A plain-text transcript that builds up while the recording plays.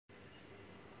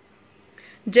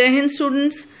Jai Hind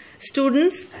students.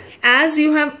 Students, as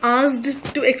you have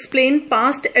asked to explain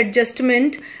past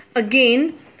adjustment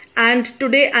again, and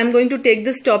today I am going to take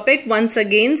this topic once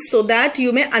again so that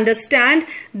you may understand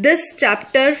this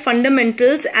chapter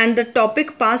fundamentals and the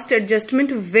topic past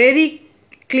adjustment very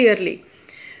clearly.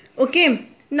 Okay,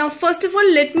 now first of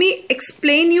all let me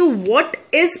explain you what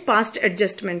is past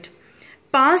adjustment.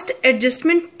 Past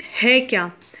adjustment है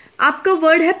क्या? आपका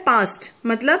word है past,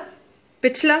 मतलब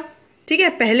पिछला, ठीक है,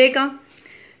 पहले का.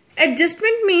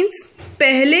 एडजस्टमेंट मीन्स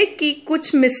पहले की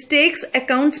कुछ मिस्टेक्स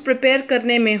अकाउंट्स प्रिपेयर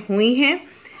करने में हुई हैं,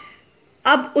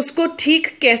 अब उसको ठीक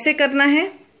कैसे करना है,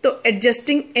 तो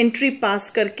एडजस्टिंग एंट्री पास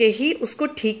करके ही उसको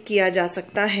ठीक किया जा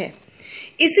सकता है.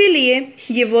 इसीलिए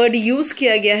ये वर्ड यूज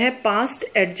किया गया है पास्ट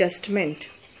एडजस्टमेंट.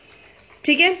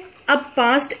 ठीक है, अब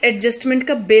पास्ट एडजस्टमेंट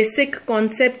का बेसिक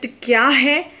कॉन्सेप्ट क्या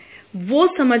है वो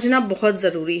समझना बहुत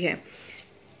जरूरी है.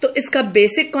 तो इसका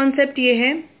बेसिक कॉन्सेप्ट ये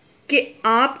है कि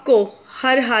आपको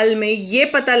हर हाल में ये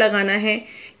पता लगाना है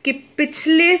कि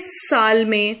पिछले साल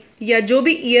में या जो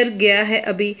भी ईयर गया है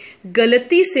अभी,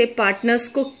 गलती से पार्टनर्स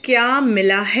को क्या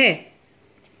मिला है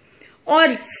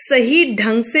और सही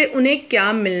ढंग से उन्हें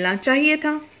क्या मिलना चाहिए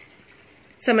था.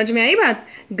 समझ में आई बात?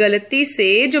 गलती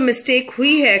से जो मिस्टेक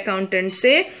हुई है अकाउंटेंट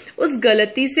से, उस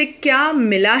गलती से क्या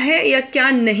मिला है या क्या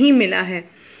नहीं मिला है,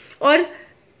 और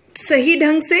सही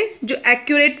ढंग से जो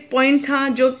एक्यूरेट पॉइंट था,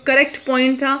 जो करेक्ट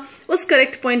पॉइंट था, उस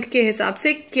करेक्ट पॉइंट के हिसाब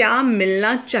से क्या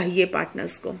मिलना चाहिए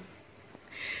पार्टनर्स को.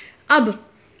 अब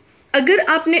अगर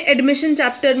आपने एडमिशन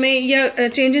चैप्टर में या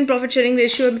change in profit sharing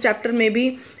ratio chapter में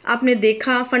भी आपने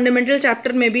देखा, फंडामेंटल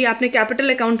चैप्टर में भी आपने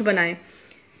कैपिटल अकाउंट बनाए,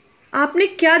 आपने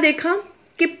क्या देखा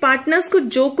कि पार्टनर्स को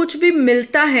जो कुछ भी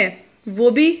मिलता है वो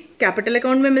भी कैपिटल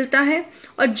अकाउंट में मिलता है,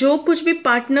 और जो कुछ भी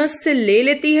पार्टनर्स से ले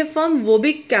लेती है फर्म वो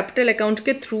भी कैपिटल अकाउंट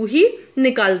के थ्रू ही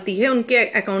निकालती है उनके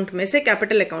अकाउंट में से,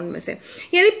 कैपिटल अकाउंट में से.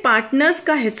 यानी पार्टनर्स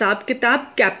का हिसाब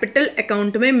किताब कैपिटल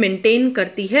अकाउंट में मेंटेन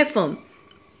करती है फर्म.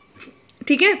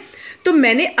 ठीक है, तो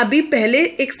मैंने अभी पहले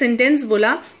एक सेंटेंस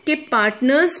बोला कि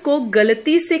पार्टनर्स को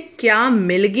गलती से क्या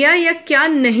मिल गया या क्या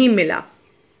नहीं मिला,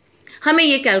 हमें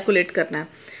ये कैलकुलेट करना है.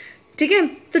 ठीक है,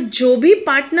 तो जो भी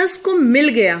पार्टनर्स को मिल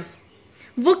गया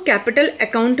वो कैपिटल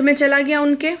अकाउंट में चला गया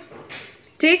उनके,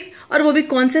 ठीक, और वो भी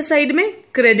कौन से साइड में?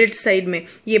 क्रेडिट साइड में.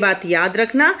 ये बात याद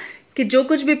रखना कि जो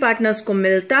कुछ भी पार्टनर्स को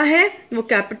मिलता है वो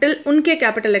उनके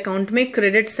कैपिटल अकाउंट में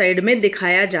क्रेडिट साइड में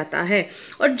दिखाया जाता है,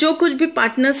 और जो कुछ भी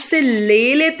पार्टनर्स से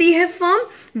ले लेती है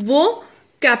फर्म वो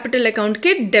कैपिटल अकाउंट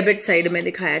के डेबिट साइड में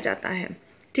दिखाया जाता है.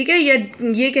 ठीक है, या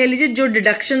ये कह लीजिए जो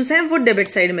डिडक्शंस हैं वो डेबिट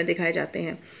साइड में दिखाए जाते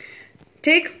हैं.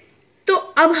 ठीक, तो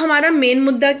अब हमारा मेन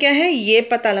मुद्दा क्या है? ये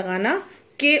पता लगाना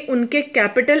कि उनके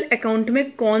कैपिटल अकाउंट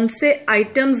में कौन से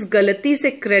आइटम्स गलती से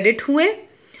क्रेडिट हुए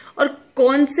और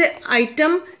कौन से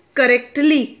आइटम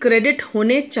करेक्टली क्रेडिट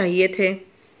होने चाहिए थे.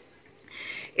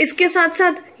 इसके साथ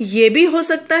साथ ये भी हो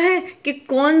सकता है कि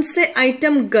कौन से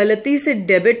आइटम गलती से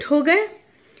डेबिट हो गए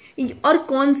और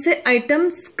कौन से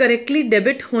आइटम्स करेक्टली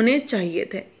डेबिट होने चाहिए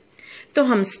थे. तो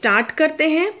हम स्टार्ट करते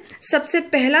हैं. सबसे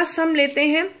पहला सम लेते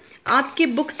हैं आपकी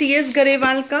बुक टीएस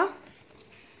गरेवाल का.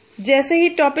 जैसे ही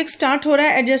टॉपिक स्टार्ट हो रहा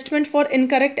है, adjustment for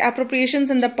incorrect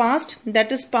appropriations in the past,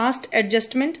 that is past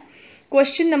adjustment.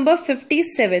 Question number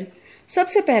 57.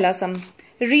 सबसे पहला सम,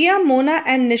 रिया, Mona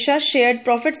and Nisha shared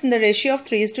profits in the ratio of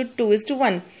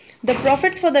 3:2:1. The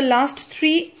profits for the last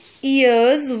 3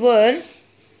 years were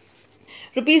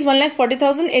rupees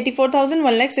 1,40,000, 84,000,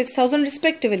 1,06,000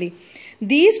 respectively.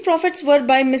 These profits were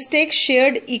by mistake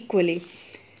shared equally.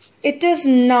 It is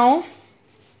now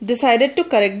decided to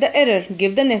correct the error.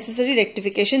 Give the necessary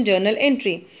rectification journal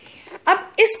entry.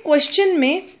 अब इस question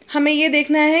में हमें ये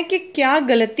देखना है कि क्या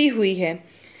गलती हुई है.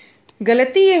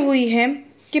 गलती ये हुई है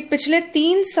कि पिछले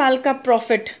 3 साल का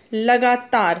प्रॉफिट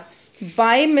लगातार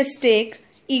बाय मिस्टेक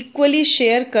इक्वली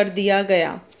शेयर कर दिया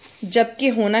गया, जबकि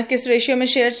होना किस रेशियो में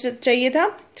शेयर चाहिए था?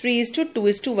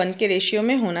 3:2:1 के रेशियो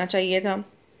में होना चाहिए था.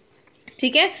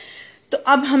 ठीक है, तो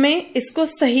अब हमें इसको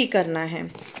सही करना है.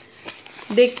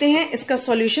 देखते हैं इसका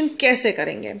सॉल्यूशन कैसे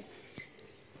करेंगे.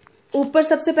 ऊपर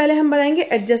सबसे पहले हम बनाएंगे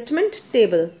एडजस्टमेंट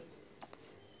टेबल.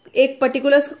 एक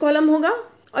पर्टिकुलर्स का कॉलम होगा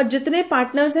और जितने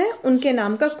पार्टनर्स हैं उनके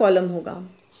नाम का कॉलम होगा.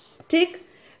 ठीक,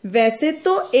 वैसे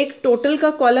तो एक टोटल का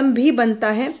कॉलम भी बनता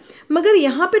है, मगर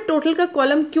यहाँ पे टोटल का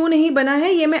कॉलम क्यों नहीं बना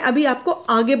है ये मैं अभी आपको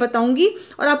आगे बताऊंगी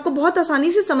और आपको बहुत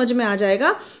आसानी से समझ में आ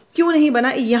जाएगा क्यों नहीं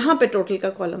बना यहाँ पे टोटल का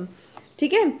कॉलम.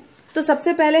 ठीक है, तो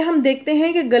सबसे पहले हम देखते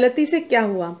हैं कि गलती से क्या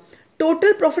हुआ.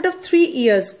 टोटल प्रॉफिट ऑफ 3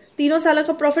 years, 3 सालों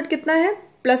का प्रॉफिट कितना है?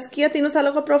 प्लस किया 3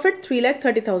 सालों का profit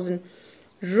 3,30,000.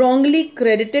 Wrongly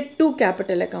credited to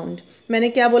capital account. मैंने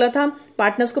क्या बोला था?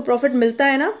 पार्टनर्स को प्रॉफिट मिलता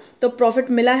है ना, तो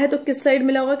प्रॉफिट मिला है तो किस साइड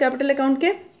मिला होगा? कैपिटल अकाउंट के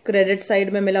क्रेडिट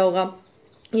साइड में मिला होगा.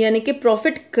 यानी कि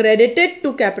profit credited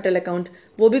to capital account,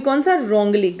 वो भी कौन सा,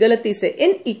 रॉन्गली, गलती से,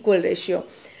 इन इक्वल रेशियो।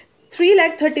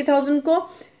 3,30,000 को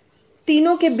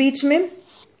तीनों के बीच में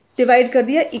डिवाइड कर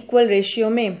दिया इक्वल रेशियो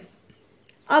में।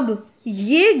 अब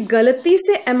ये गलती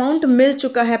से अमाउंट मिल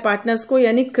चुका है पार्टनर्स को,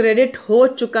 यानी क्रेडिट हो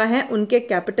चुका है उनके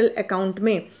कैपिटल अकाउंट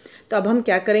में। तो अब हम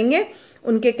क्या करेंगे,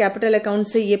 उनके कैपिटल अकाउंट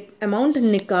से ये अमाउंट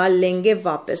निकाल लेंगे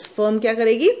वापस। फर्म क्या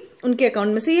करेगी, उनके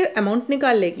अकाउंट में से ये अमाउंट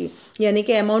निकाल लेगी, यानी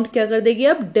कि अमाउंट क्या कर देगी,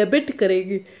 अब डेबिट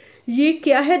करेगी। ये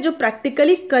क्या है जो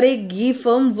प्रैक्टिकली करेगी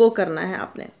फर्म, वो करना है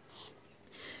आपने।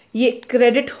 ये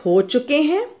क्रेडिट हो चुके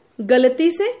हैं गलती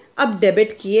से, अब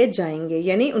डेबिट किए जाएंगे,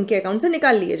 यानी उनके अकाउंट से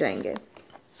निकाल लिए जाएंगे।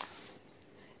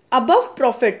 अबव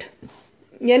प्रॉफिट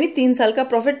यानी 3 साल का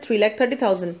profit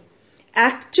 3,30,000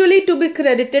 actually to be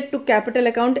credited to capital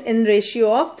account in ratio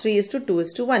of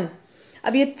 3:2:1।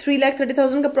 अब ये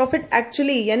 3,30,000 का प्रॉफिट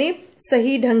एक्चुअली यानी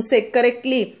सही ढंग से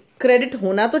करेक्टली क्रेडिट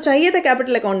होना तो चाहिए था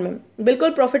कैपिटल अकाउंट में, बिल्कुल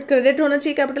प्रॉफिट क्रेडिट होना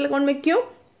चाहिए कैपिटल अकाउंट में। क्यों,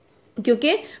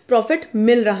 क्योंकि प्रॉफिट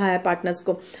मिल रहा है पार्टनर्स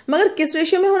को, मगर किस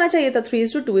रेशियो में होना चाहिए था,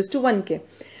 3:2:1 के।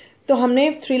 तो हमने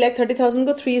 3,30,000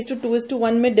 को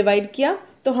 3:2:1 में डिवाइड किया,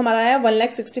 तो हमारा आया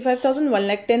 1,65,000,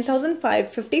 1,10,000,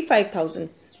 55,000।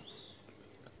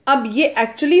 अब ये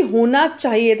एक्चुअली होना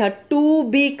चाहिए था, टू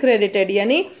बी क्रेडिटेड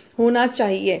यानी होना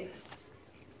चाहिए,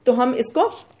 तो हम इसको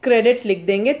क्रेडिट लिख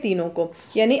देंगे तीनों को,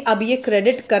 यानी अब ये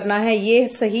क्रेडिट करना है, ये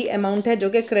सही अमाउंट है जो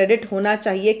कि क्रेडिट होना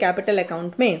चाहिए कैपिटल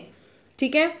अकाउंट में।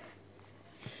 ठीक है,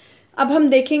 अब हम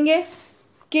देखेंगे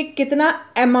कि कितना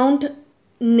अमाउंट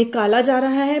निकाला जा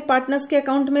रहा है पार्टनर्स के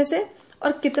अकाउंट में से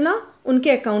और कितना उनके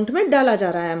अकाउंट में डाला जा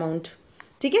रहा है अमाउंट।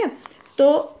 ठीक है,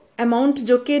 तो अमाउंट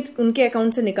जो कि उनके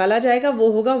अकाउंट से निकाला जाएगा वो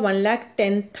होगा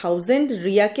 1,10,000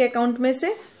 रिया के अकाउंट में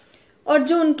से, और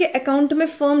जो उनके अकाउंट में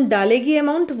फर्म डालेगी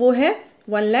अमाउंट वो है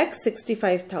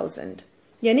 1,65,000,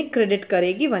 यानी क्रेडिट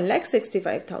करेगी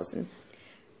 1,65,000।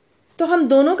 तो हम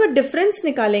दोनों का डिफरेंस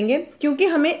निकालेंगे, क्योंकि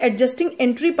हमें एडजस्टिंग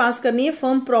एंट्री पास करनी है।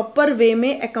 फर्म प्रॉपर वे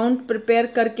में अकाउंट प्रिपेयर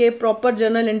करके प्रॉपर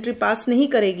जर्नल एंट्री पास नहीं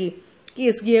करेगी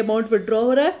कि ये अमाउंट विड्रॉ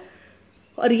हो रहा है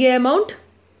और ये अमाउंट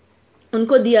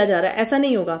उनको दिया जा रहा है, ऐसा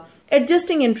नहीं होगा,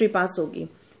 एडजस्टिंग एंट्री पास होगी।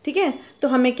 ठीक है, तो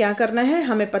हमें क्या करना है,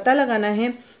 हमें पता लगाना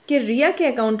है कि रिया के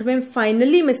अकाउंट में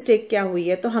फाइनली मिस्टेक क्या हुई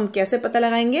है। तो हम कैसे पता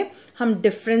लगाएंगे, हम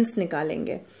डिफरेंस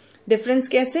निकालेंगे। डिफरेंस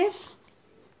कैसे,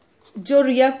 जो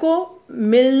रिया को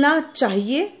मिलना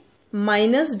चाहिए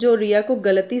माइनस जो रिया को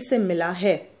गलती से मिला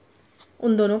है,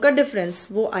 उन दोनों का डिफरेंस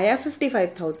वो आया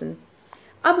 55,000।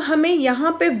 अब हमें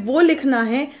यहां पे वो लिखना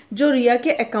है जो रिया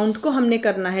के अकाउंट को हमने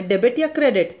करना है डेबिट या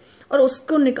क्रेडिट, और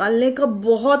उसको निकालने का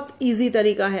बहुत इजी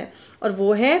तरीका है, और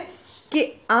वो है कि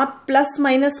आप प्लस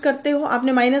माइनस करते हो।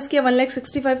 आपने माइनस किया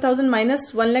 1,65,000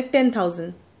 माइनस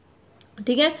 1,10,000।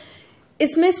 ठीक है,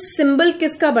 इसमें सिंबल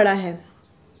किसका बड़ा है,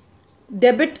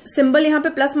 डेबिट सिंबल, यहां पे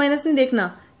प्लस माइनस नहीं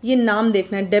देखना, ये नाम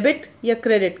देखना है, डेबिट या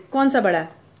क्रेडिट, कौन सा बड़ा है,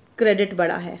 क्रेडिट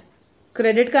बड़ा है।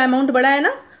 क्रेडिट का अमाउंट बड़ा है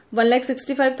ना,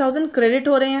 1,65,000 क्रेडिट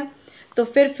हो रहे हैं, तो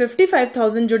फिर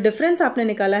 55,000 जो डिफरेंस आपने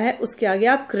निकाला है उसके आगे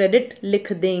आप क्रेडिट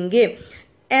लिख देंगे।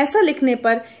 ऐसा लिखने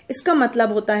पर इसका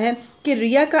मतलब होता है कि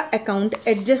रिया का अकाउंट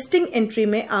एडजस्टिंग एंट्री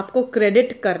में आपको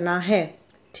क्रेडिट करना है।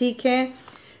 ठीक है,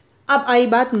 अब आई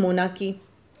बात मोना की।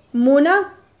 मोना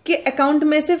के अकाउंट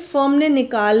में से फर्म ने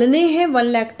निकालने हैं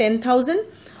 1,10,000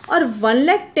 और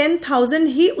 1,10,000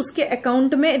 ही उसके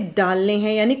अकाउंट में डालने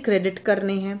हैं, यानी क्रेडिट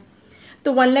करने हैं।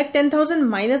 तो 1,10,000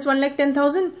 माइनस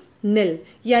 1,10,000 नील,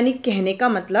 यानी कहने का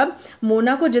मतलब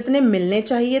मोना को जितने मिलने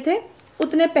चाहिए थे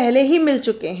उतने पहले ही मिल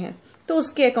चुके हैं, तो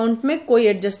उसके अकाउंट में कोई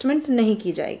एडजस्टमेंट नहीं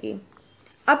की जाएगी।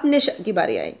 अब निशा की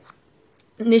बारी आई।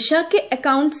 निशा के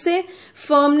अकाउंट से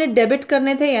फर्म ने डेबिट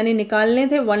करने थे यानी निकालने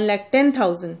थे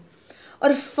 1,10,000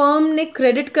 और फर्म ने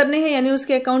क्रेडिट करने हैं यानी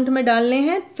उसके अकाउंट में डालने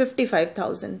हैं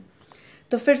 55,000।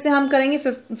 तो फिर से हम करेंगे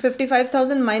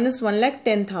 55,000 माइनस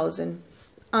 1,10,000,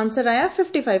 आंसर आया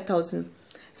 55,000।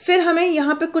 फिर हमें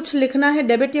यहाँ पे कुछ लिखना है,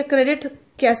 डेबिट या क्रेडिट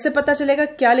कैसे पता चलेगा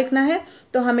क्या लिखना है,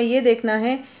 तो हमें ये देखना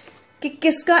है कि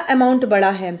किसका अमाउंट बड़ा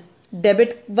है।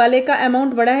 डेबिट वाले का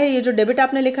अमाउंट बड़ा है, ये जो डेबिट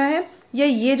आपने लिखा है, या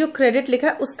ये जो क्रेडिट लिखा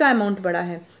है उसका अमाउंट बड़ा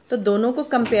है। तो दोनों को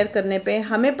कंपेयर करने पे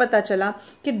हमें पता चला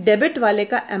कि डेबिट वाले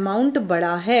का अमाउंट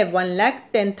बड़ा है,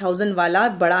 1,10,000 वाला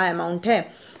बड़ा अमाउंट है।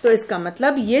 तो इसका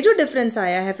मतलब ये जो डिफरेंस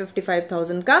आया है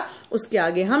 55,000 का, उसके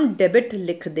आगे हम डेबिट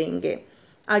लिख देंगे।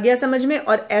 आ गया समझ में?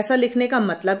 और ऐसा लिखने का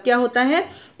मतलब क्या होता है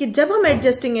कि जब हम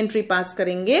एडजस्टिंग एंट्री पास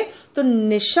करेंगे तो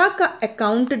निशा का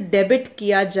अकाउंट डेबिट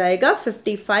किया जाएगा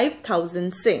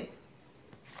 55,000 से।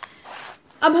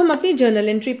 अब हम अपनी जर्नल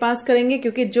एंट्री पास करेंगे,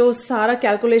 क्योंकि जो सारा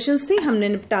कैलकुलेशंस थी हमने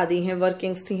निपटा दी हैं,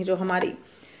 वर्किंग्स थी जो हमारी।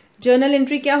 जर्नल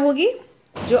एंट्री क्या होगी,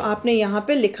 जो आपने यहां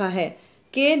पे लिखा है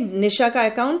कि निशा का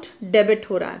अकाउंट डेबिट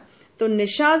हो रहा है, तो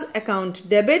निशाज account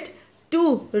debit to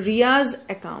Riyaz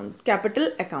account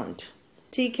capital account.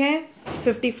 ठीक है,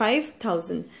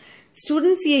 55,000।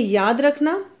 स्टूडेंट्स ये याद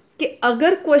रखना कि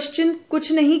अगर क्वेश्चन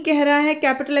कुछ नहीं कह रहा है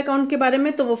कैपिटल अकाउंट के बारे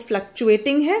में तो वो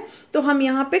फ्लक्चुएटिंग है, तो हम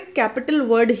यहाँ पे कैपिटल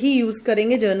वर्ड ही यूज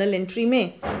करेंगे जर्नल एंट्री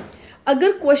में।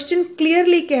 अगर क्वेश्चन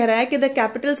क्लियरली कह रहा है कि द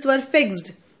कैपिटल्स वर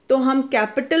फिक्स्ड, तो हम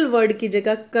कैपिटल वर्ड की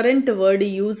जगह करंट वर्ड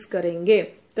यूज करेंगे,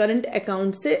 करंट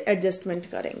अकाउंट से एडजस्टमेंट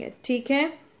करेंगे। ठीक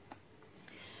है,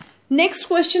 नेक्स्ट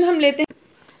क्वेश्चन हम लेते हैं।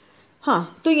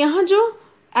 हाँ, तो यहां जो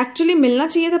एक्चुअली मिलना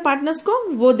चाहिए था पार्टनर्स को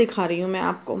वो दिखा रही हूं मैं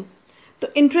आपको। तो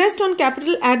interest on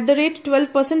capital at the rate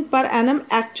 12% per annum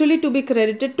actually to be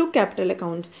credited to capital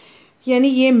account, यानी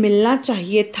ये मिलना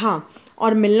चाहिए था,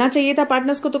 और मिलना चाहिए था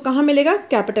पार्टनर्स को तो कहां मिलेगा?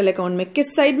 कैपिटल अकाउंट में।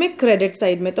 किस साइड में? क्रेडिट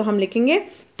साइड में। तो हम लिखेंगे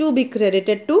to be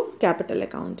credited to capital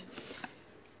account.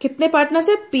 कितने पार्टनर्स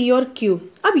है? पी और क्यू।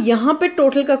 अब यहां पे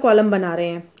टोटल का कॉलम बना रहे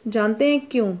हैं, जानते हैं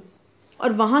क्यों?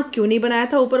 और वहां क्यों नहीं बनाया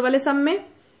था ऊपर वाले सम में?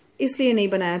 इसलिए नहीं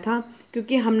बनाया था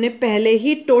क्योंकि हमने पहले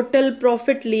ही टोटल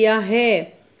प्रॉफिट लिया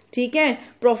है। ठीक है,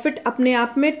 प्रॉफिट अपने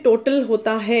आप में टोटल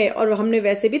होता है, और हमने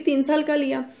वैसे भी 3 साल का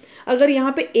लिया। अगर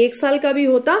यहाँ पे 1 साल का भी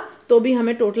होता तो भी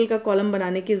हमें टोटल का कॉलम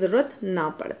बनाने की जरूरत ना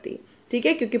पड़ती। ठीक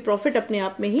है, क्योंकि प्रॉफिट अपने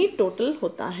आप में ही टोटल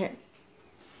होता है।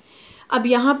 अब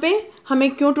यहाँ पे हमें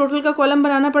क्यों टोटल का कॉलम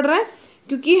बनाना पड़ रहा है?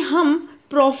 क्योंकि हम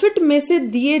प्रॉफिट में से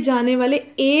दिए जाने वाले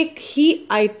एक ही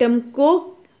आइटम को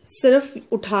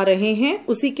सिर्फ उठा रहे हैं,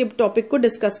 उसी के टॉपिक को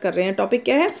डिस्कस कर रहे हैं। टॉपिक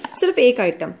क्या है? सिर्फ एक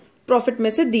आइटम प्रॉफिट में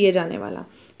से दिए जाने वाला।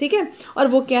 ठीक है, और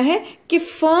वो क्या है कि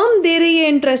फर्म दे रही है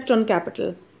इंटरेस्ट ऑन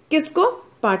कैपिटल। किसको?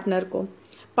 पार्टनर को।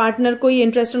 पार्टनर को ये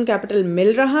इंटरेस्ट ऑन कैपिटल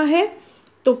मिल रहा है,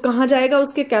 तो कहां जाएगा?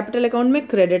 उसके कैपिटल अकाउंट में,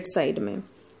 क्रेडिट साइड में।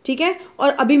 ठीक है,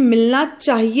 और अभी मिलना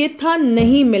चाहिए था,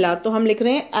 नहीं मिला, तो हम लिख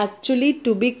रहे हैं एक्चुअली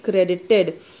टू बी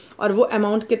क्रेडिटेड। और वो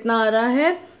अमाउंट कितना आ रहा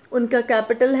है? उनका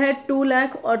कैपिटल है 2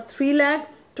 लाख और 3 लाख।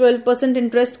 12%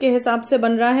 इंटरेस्ट के हिसाब से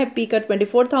बन रहा है। पी का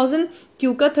 24,000,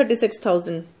 क्यू का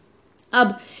 36,000।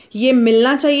 अब ये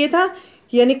मिलना चाहिए था,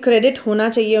 यानी क्रेडिट होना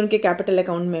चाहिए उनके कैपिटल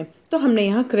अकाउंट में, तो हमने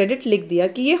यहां क्रेडिट लिख दिया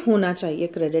कि ये होना चाहिए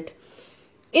क्रेडिट।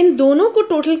 इन दोनों को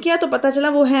टोटल किया तो पता चला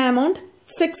वो है अमाउंट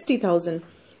 60,000।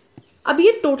 अब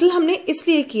ये टोटल हमने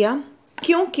इसलिए किया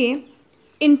क्योंकि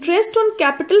इंटरेस्ट ऑन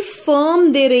कैपिटल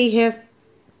फर्म दे रही है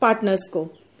पार्टनर्स को,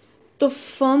 तो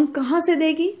फर्म कहां से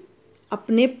देगी?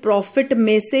 अपने प्रॉफिट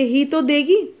में से ही तो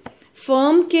देगी।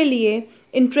 फर्म के लिए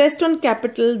इंटरेस्ट ऑन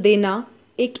कैपिटल देना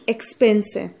एक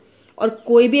एक्सपेंस है, और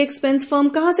कोई भी एक्सपेंस फर्म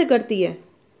कहां से करती है?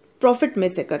 प्रॉफिट में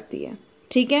से करती है।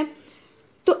 ठीक है,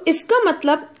 तो इसका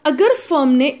मतलब अगर फर्म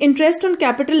ने इंटरेस्ट ऑन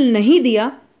कैपिटल नहीं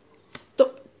दिया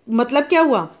तो मतलब क्या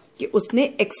हुआ कि उसने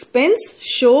एक्सपेंस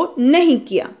शो नहीं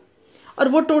किया, और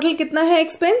वो टोटल कितना है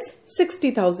एक्सपेंस?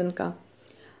 60,000 का।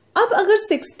 अब अगर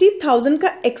 60,000 का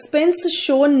एक्सपेंस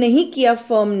शो नहीं किया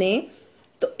फर्म ने,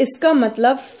 तो इसका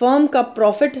मतलब फर्म का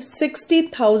प्रॉफिट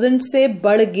 60,000 से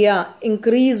बढ़ गया,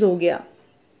 इंक्रीज हो गया।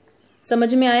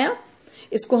 समझ में आया?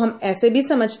 इसको हम ऐसे भी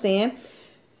समझते हैं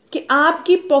कि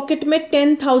आपकी पॉकेट में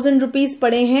 10,000 रुपीज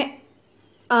पड़े हैं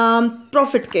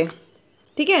प्रॉफिट के।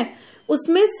 ठीक है,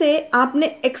 उसमें से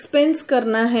आपने एक्सपेंस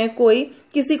करना है, कोई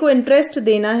किसी को इंटरेस्ट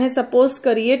देना है, सपोज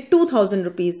करिए 2,000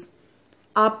 रुपीज।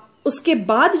 आप उसके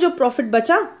बाद जो प्रॉफिट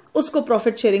बचा उसको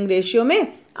प्रॉफिट शेयरिंग रेशियो में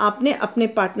आपने अपने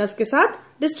पार्टनर्स के साथ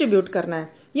डिस्ट्रीब्यूट करना है।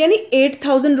 यानी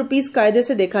 8,000 रुपीज कायदे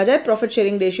से देखा जाए प्रॉफिट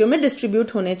शेयरिंग रेशियो में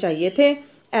डिस्ट्रीब्यूट होने चाहिए थे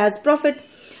एज प्रॉफिट,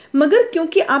 मगर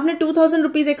क्योंकि आपने 2,000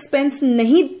 रुपीज एक्सपेंस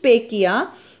नहीं पे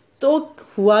किया, तो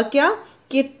हुआ क्या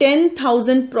कि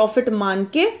 10,000 प्रॉफिट मान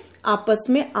के आपस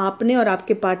में आपने और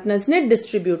आपके पार्टनर्स ने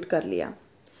डिस्ट्रीब्यूट कर लिया।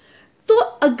 तो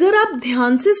अगर आप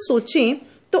ध्यान से सोचें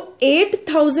तो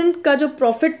 8,000 का जो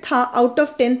प्रॉफिट था आउट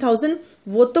ऑफ 10,000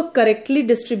 वो तो करेक्टली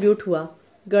डिस्ट्रीब्यूट हुआ।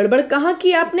 गड़बड़ कहां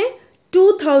की आपने?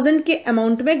 2,000 के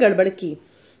अमाउंट में गड़बड़ की।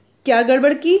 क्या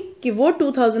गड़बड़ की? कि वो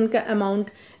 2,000 का अमाउंट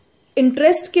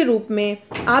इंटरेस्ट के रूप में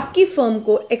आपकी फर्म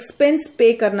को एक्सपेंस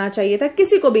पे करना चाहिए था,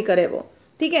 किसी को भी करे वो।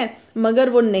 ठीक है, मगर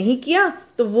वो नहीं किया,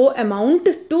 तो वो अमाउंट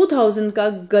 2,000 का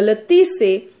गलती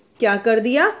से क्या कर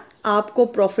दिया? आपको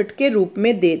प्रॉफिट के रूप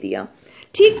में दे दिया।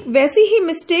 ठीक वैसी ही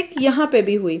मिस्टेक यहां पे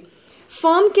भी हुई।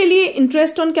 फर्म के लिए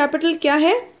इंटरेस्ट ऑन कैपिटल क्या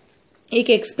है? एक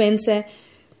एक्सपेंस है,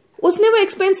 उसने वो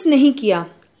एक्सपेंस नहीं किया,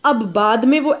 अब बाद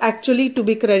में वो एक्चुअली टू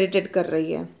बी क्रेडिटेड कर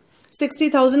रही है।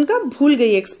 60,000 का भूल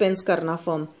गई एक्सपेंस करना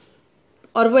फर्म,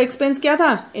 और वो एक्सपेंस क्या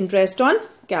था? इंटरेस्ट ऑन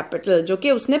कैपिटल, जो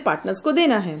कि उसने पार्टनर्स को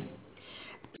देना है।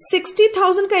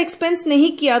 60,000 का एक्सपेंस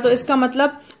नहीं किया, तो इसका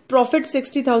मतलब प्रॉफिट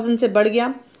 60,000 से बढ़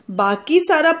गया। बाकी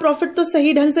सारा प्रॉफिट तो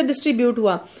सही ढंग से डिस्ट्रीब्यूट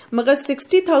हुआ, मगर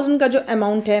 60,000 का जो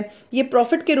अमाउंट है ये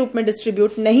प्रॉफिट के रूप में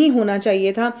डिस्ट्रीब्यूट नहीं होना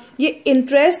चाहिए था, ये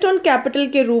इंटरेस्ट ऑन कैपिटल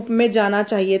के रूप में जाना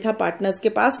चाहिए था पार्टनर्स के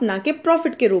पास, ना कि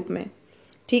प्रॉफिट के रूप में।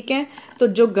 ठीक है, तो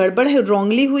जो गड़बड़ है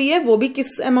रॉन्गली हुई है वो भी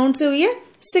किस अमाउंट से हुई है,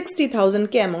 60,000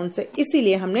 के अमाउंट से,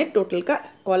 इसीलिए हमने टोटल का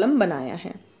कॉलम बनाया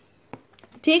है।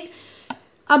 ठीक,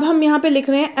 अब हम यहां पे लिख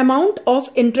रहे हैं amount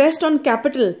of interest on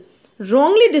capital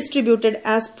wrongly distributed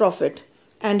as profit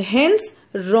and hence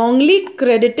wrongly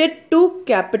credited to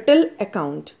capital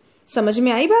account। समझ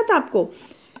में आई बात आपको?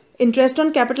 इंटरेस्ट ऑन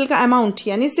कैपिटल का अमाउंट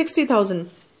यानी 60,000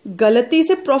 गलती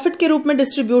से प्रॉफिट के रूप में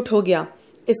डिस्ट्रीब्यूट हो गया,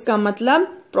 इसका मतलब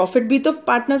प्रॉफिट भी तो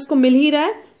पार्टनर्स को मिल ही रहा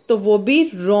है, तो वो भी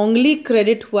रॉन्गली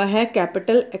क्रेडिट हुआ है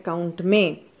कैपिटल अकाउंट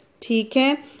में। ठीक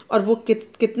है, और वो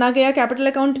कितना गया कैपिटल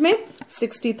अकाउंट में,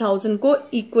 60,000 को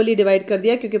इक्वली डिवाइड कर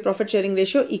दिया क्योंकि प्रॉफिट शेयरिंग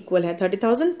रेशियो इक्वल है,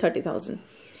 30,000 30,000।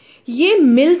 ये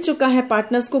मिल चुका है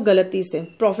पार्टनर्स को गलती से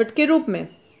प्रॉफिट के रूप में।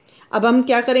 अब हम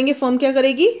क्या करेंगे, फर्म क्या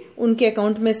करेगी, उनके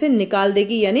अकाउंट में से निकाल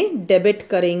देगी, यानी डेबिट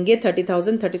करेंगे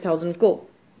 30,000 को।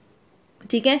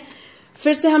 ठीक है,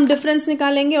 फिर से हम डिफरेंस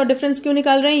निकालेंगे, और डिफरेंस क्यों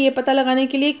निकाल रहे हैं, ये पता लगाने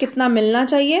के लिए कितना मिलना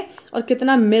चाहिए और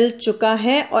कितना मिल चुका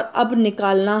है और अब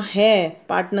निकालना है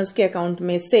पार्टनर्स के अकाउंट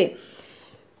में से।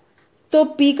 तो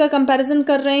पी का कंपैरिजन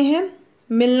कर रहे हैं,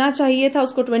 मिलना चाहिए था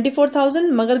उसको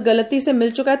 24,000 मगर गलती से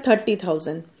मिल चुका है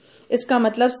 30,000, इसका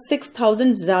मतलब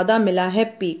 6,000 ज्यादा मिला है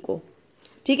पी को।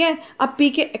 ठीक है, अब पी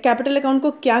के कैपिटल अकाउंट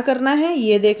को क्या करना है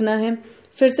ये देखना है।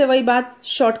 फिर से वही बात,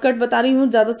 शॉर्टकट बता रही हूं,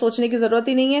 ज्यादा सोचने की जरूरत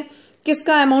ही नहीं है।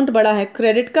 किसका अमाउंट बड़ा है,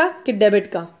 क्रेडिट का कि डेबिट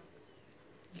का?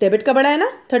 डेबिट का बड़ा है ना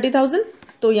 30,000,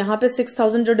 तो यहां पे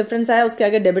 6,000 जो डिफरेंस आया उसके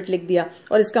आगे डेबिट लिख दिया,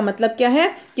 और इसका मतलब क्या है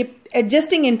कि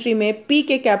एडजस्टिंग एंट्री में पी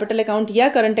के कैपिटल अकाउंट या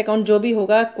करंट अकाउंट जो भी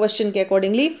होगा क्वेश्चन के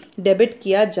अकॉर्डिंगली डेबिट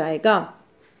किया जाएगा।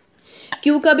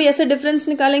 क्यू का भी ऐसे डिफरेंस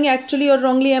निकालेंगे एक्चुअली और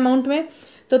रॉन्गली अमाउंट में,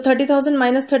 तो 30,000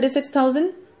 माइनस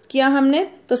 36,000 किया हमने,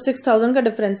 तो 6,000 का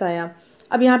डिफरेंस आया।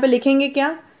 अब यहां पे लिखेंगे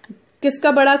क्या,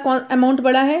 किसका बड़ा अमाउंट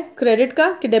बड़ा है, क्रेडिट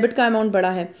का कि डेबिट का अमाउंट बड़ा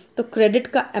है? तो क्रेडिट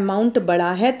का अमाउंट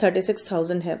बड़ा है,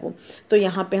 36,000 है वो, तो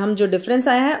यहां पे हम जो डिफरेंस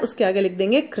आया है उसके आगे लिख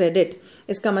देंगे क्रेडिट,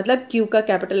 इसका मतलब क्यू का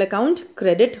कैपिटल अकाउंट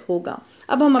क्रेडिट होगा।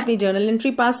 अब हम अपनी जर्नल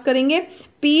एंट्री पास करेंगे,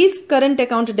 Ps current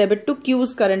account debit to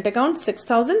cues current account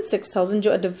 6,000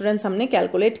 जो डिफरेंस हमने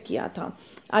कैलकुलेट किया था।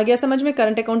 आ गया समझ में?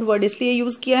 करंट अकाउंट वर्ड इसलिए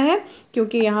यूज किया है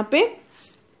क्योंकि यहां पे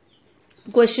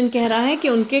क्वेश्चन कह रहा है कि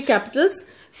उनके कैपिटल्स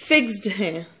फिक्स्ड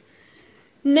हैं।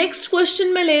 नेक्स्ट क्वेश्चन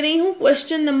मैं ले रही हूं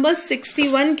क्वेश्चन नंबर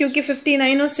 61, क्योंकि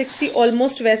 59 और 60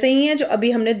 ऑलमोस्ट वैसे ही हैं जो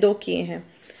अभी हमने दो किए हैं।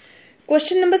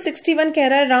 क्वेश्चन नंबर 61 कह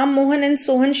रहा है Ram Mohan and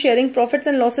Sohan sharing profits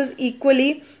and losses equally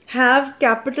have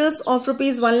Capitals of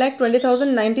rupees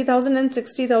 1,20,000, 90,000 and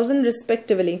 60,000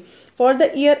 respectively. For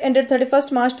the year ended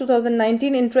 31st March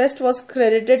 2019 interest was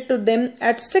credited to them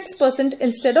at 6%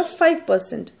 instead of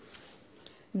 5%।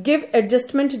 Give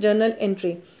adjustment journal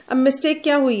entry. अब mistake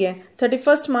क्या हुई है,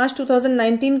 31st March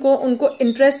 2019 को उनको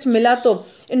interest मिला, तो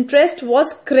interest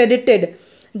was credited.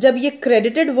 जब ये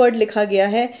क्रेडिटेड वर्ड लिखा गया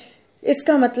है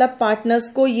इसका मतलब पार्टनर्स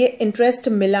को ये इंटरेस्ट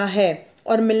मिला है,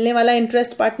 और मिलने वाला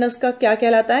इंटरेस्ट पार्टनर्स का क्या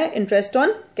कहलाता है, इंटरेस्ट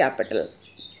ऑन कैपिटल।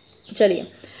 चलिए,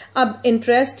 अब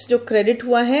इंटरेस्ट जो क्रेडिट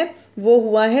हुआ है वो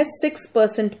हुआ है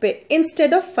 6% पे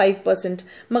इंस्टेड ऑफ 5%,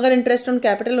 मगर इंटरेस्ट ऑन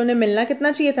कैपिटल उन्हें मिलना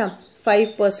कितना चाहिए था,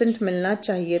 5% मिलना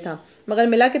चाहिए था, मगर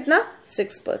मिला कितना,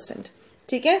 6%।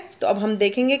 ठीक है, तो अब हम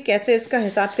देखेंगे कैसे इसका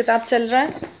हिसाब किताब चल रहा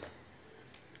है।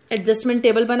 एडजस्टमेंट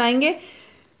टेबल बनाएंगे,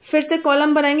 फिर से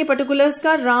कॉलम बनाएंगे पर्टिकुलर्स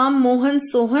का, राम मोहन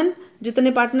सोहन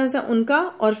जितने पार्टनर्स हैं उनका,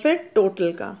 और फिर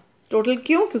टोटल का। टोटल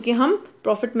क्यों, क्योंकि हम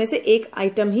प्रॉफिट में से एक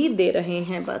आइटम ही दे रहे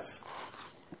हैं बस।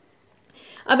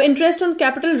 अब interest on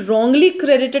capital wrongly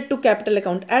credited to capital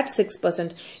account eight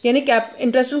 6%, यानी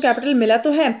इंटरेस्ट ऑन कैपिटल मिला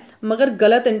तो है मगर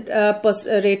गलत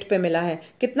रेट पे मिला है,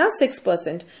 कितना,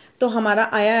 6%। तो हमारा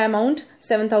आया अमाउंट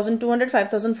 7,200,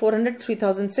 5,400,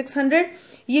 3,600,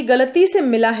 ये गलती से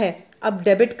मिला है, अब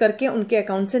डेबिट करके उनके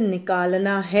अकाउंट से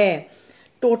निकालना है।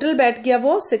 टोटल बैठ गया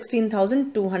वो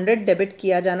 16,200 डेबिट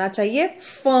किया जाना चाहिए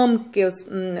फर्म के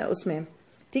उसमें।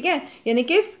 ठीक है, यानी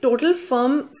कि टोटल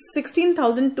फर्म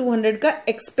 16,200 का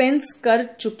एक्सपेंस कर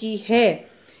चुकी है,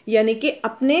 यानी कि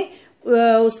अपने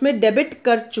उसमें डेबिट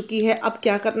कर चुकी है। अब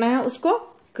क्या करना है, उसको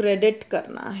क्रेडिट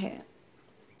करना है।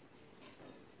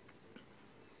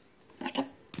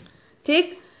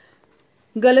 ठीक,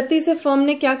 गलती से फर्म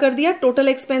ने क्या कर दिया, टोटल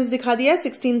एक्सपेंस दिखा दिया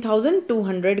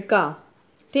 16,200 का।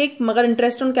 ठीक, मगर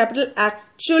interest on capital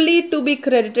actually to be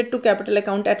credited to capital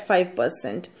account eight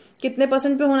 5%। कितने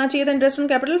परसेंट पे होना चाहिए था इंटरेस्ट ऑन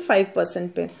कैपिटल,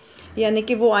 5% पे, यानी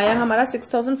कि वो आया हमारा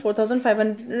 6,000,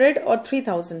 4,500 और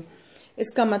 3,000।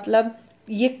 इसका मतलब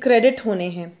ये क्रेडिट होने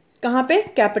हैं, कहाँ पे?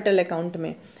 कैपिटल अकाउंट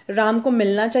में। राम को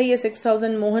मिलना चाहिए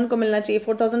 6000, मोहन को मिलना चाहिए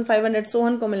 4500,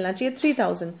 सोहन को मिलना चाहिए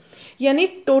 3000, यानी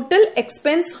टोटल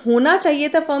एक्सपेंस होना चाहिए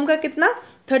था फर्म का कितना?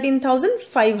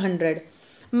 13500,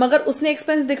 मगर उसने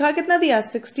एक्सपेंस दिखा कितना दिया?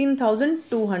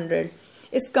 16200।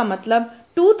 इसका मतलब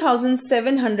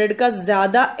 2700 का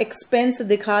ज्यादा एक्सपेंस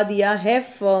दिखा दिया है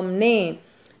फर्म ने।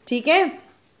 ठीक है,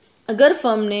 अगर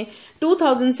फर्म ने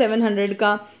 2700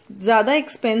 का ज्यादा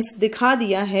एक्सपेंस दिखा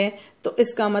दिया है तो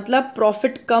इसका मतलब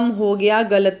प्रॉफिट कम हो गया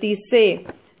गलती से।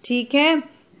 ठीक है,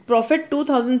 प्रॉफिट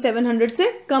 2700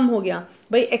 से कम हो गया।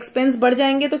 भाई एक्सपेंस बढ़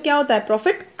जाएंगे तो क्या होता है?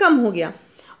 प्रॉफिट कम हो गया।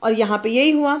 और यहां पे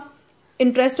यही हुआ।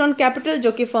 इंटरेस्ट ऑन कैपिटल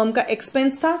जो कि फर्म का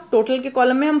एक्सपेंस था, टोटल के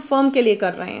कॉलम में हम फर्म के लिए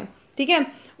कर रहे हैं। ठीक है,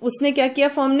 उसने क्या किया?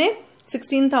 फर्म ने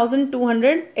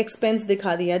 16,200 एक्सपेंस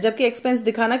दिखा दिया, जबकि एक्सपेंस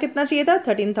दिखाना कितना चाहिए था?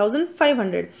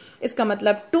 13,500। इसका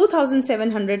मतलब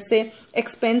 2,700 से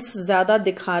एक्सपेंस ज्यादा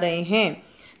दिखा रहे हैं।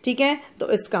 ठीक है,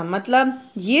 तो इसका मतलब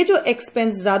ये जो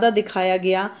एक्सपेंस ज्यादा दिखाया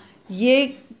गया,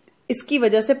 ये इसकी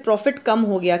वजह से प्रॉफिट कम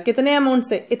हो गया। कितने अमाउंट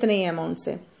से? इतने ही अमाउंट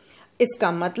से।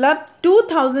 इसका मतलब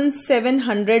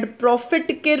 2,700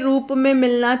 प्रॉफिट के रूप में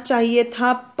मिलना चाहिए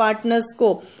था पार्टनर्स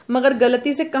को, मगर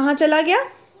गलती से कहां चला गया?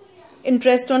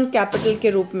 इंटरेस्ट ऑन कैपिटल के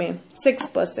रूप में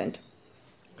 6%।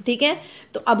 ठीक है,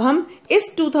 तो अब हम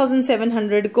इस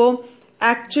 2700 को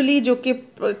एक्चुअली जो कि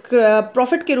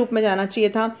प्रॉफिट के रूप में जाना चाहिए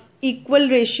था, इक्वल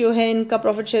रेशियो है इनका,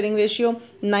 profit sharing ratio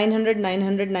 900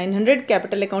 900 900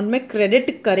 capital account में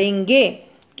क्रेडिट करेंगे।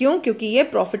 क्यों? क्योंकि ये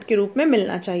प्रॉफिट के रूप में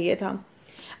मिलना चाहिए था।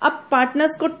 अब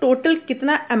पार्टनर्स को टोटल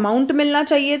कितना अमाउंट मिलना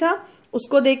चाहिए था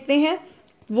उसको देखते हैं।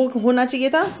 वो होना चाहिए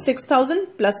था 6000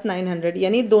 प्लस 900,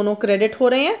 यानी दोनों क्रेडिट हो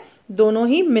रहे हैं, दोनों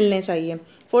ही मिलने चाहिए।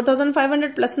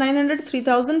 4500 प्लस 900,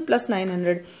 3000 प्लस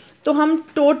 900। तो हम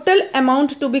total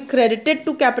amount to be credited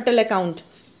to capital account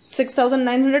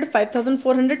 6900,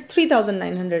 5400,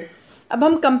 3900। अब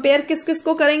हम कंपेयर किस किस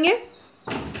को करेंगे?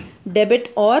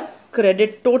 डेबिट और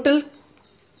क्रेडिट, टोटल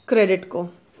क्रेडिट को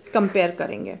कंपेयर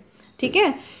करेंगे। ठीक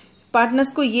है,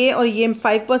 पार्टनर्स को ये और ये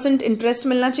 5% इंटरेस्ट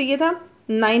मिलना चाहिए था।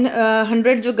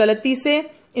 900 जो गलती से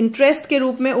इंटरेस्ट के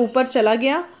रूप में ऊपर चला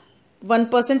गया,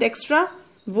 1% एक्स्ट्रा,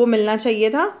 वो मिलना चाहिए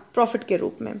था प्रॉफिट के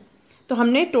रूप में। तो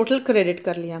हमने टोटल क्रेडिट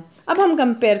कर लिया। अब हम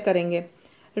कंपेयर करेंगे।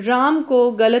 राम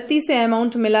को गलती से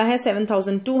अमाउंट मिला है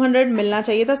 7200, मिलना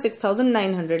चाहिए था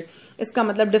 6900। इसका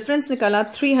मतलब डिफरेंस निकाला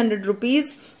 300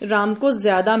 रुपीज राम को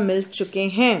ज्यादा मिल चुके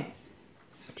हैं।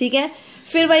 ठीक है,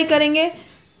 फिर वही करेंगे।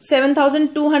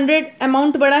 7200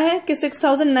 अमाउंट बड़ा है कि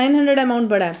 6900 अमाउंट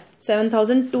बड़ा है?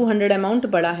 7200 अमाउंट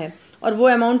बड़ा है, और वो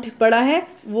अमाउंट बड़ा है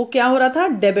वो क्या हो रहा था?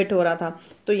 डेबिट हो रहा था।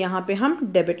 तो यहां पे हम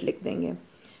डेबिट लिख देंगे।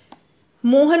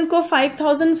 मोहन को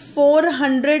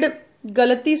 5400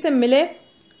 गलती से मिले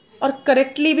और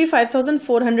करेक्टली भी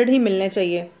 5400 ही मिलने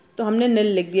चाहिए, तो हमने नील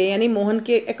लिख दिया, यानी मोहन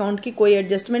के अकाउंट की कोई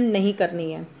एडजस्टमेंट नहीं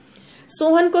करनी है।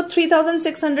 सोहन को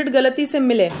 3600 गलती से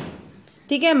मिले,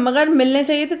 ठीक है, मगर मिलने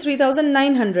चाहिए थे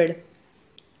 3900,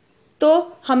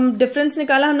 तो हम डिफरेंस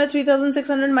निकाला हमने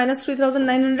 3600 माइनस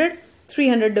 3900,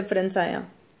 300 डिफरेंस आया।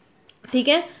 ठीक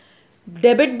है,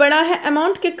 डेबिट बड़ा है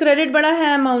अमाउंट के क्रेडिट बड़ा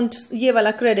है अमाउंट? ये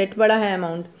वाला क्रेडिट बड़ा है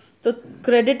अमाउंट, तो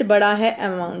क्रेडिट बड़ा है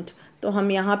अमाउंट, तो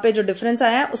हम यहाँ पे जो डिफरेंस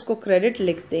आया उसको क्रेडिट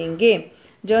लिख देंगे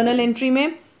जर्नल एंट्री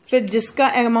में। फिर जिसका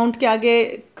अमाउंट के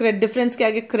आगे डिफरेंस के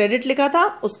आगे क्रेडिट लिखा था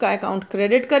उसका अकाउंट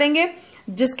क्रेडिट करेंगे,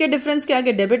 जिसके डिफरेंस के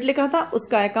आगे डेबिट लिखा था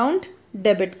उसका अकाउंट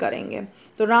डेबिट करेंगे।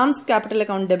 तो Ram's capital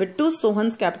account debit to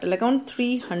Sohan's capital account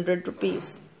 300 rupees.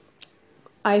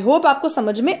 I hope आपको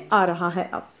समझ में आ रहा है।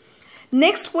 अब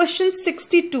नेक्स्ट क्वेश्चन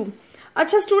 62।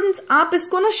 अच्छा स्टूडेंट्स, आप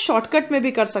इसको ना शॉर्टकट में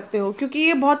भी कर सकते हो क्योंकि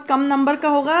ये बहुत कम नंबर का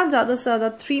होगा, ज्यादा से ज्यादा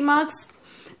 3 मार्क्स।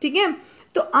 ठीक है,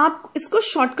 तो आप इसको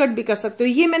शॉर्टकट भी कर सकते हो।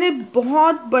 ये मैंने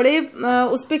बहुत बड़े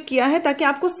उस पर किया है ताकि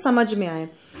आपको समझ में आए।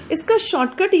 इसका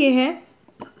शॉर्टकट ये है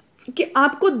कि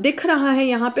आपको दिख रहा है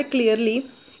यहाँ पे क्लियरली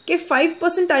कि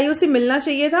 5% आईओसी मिलना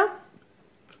चाहिए था,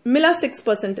 मिला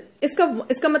 6%।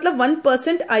 इसका मतलब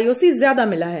 1% आईओसी ज्यादा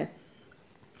मिला है।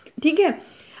 ठीक है,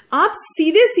 आप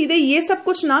सीधे सीधे ये सब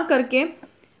कुछ ना करके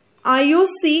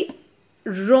आईओसी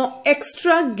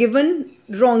एक्स्ट्रा गिवन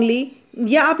रॉन्गली,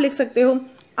 या आप लिख सकते हो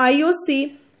IOC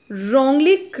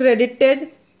wrongly credited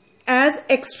as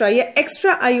extra, या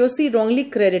extra IOC wrongly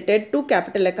credited to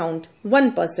capital account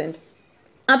 1%।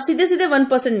 आप सीधे सीधे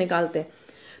 1% निकालते,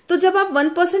 तो जब आप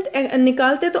 1%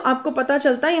 निकालते तो आपको पता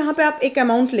चलता है, यहां पे आप एक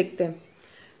अमाउंट लिखते हैं,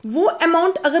 वो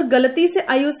अमाउंट अगर गलती से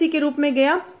आईओसी के रूप में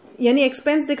गया, यानी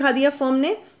एक्सपेंस दिखा दिया फर्म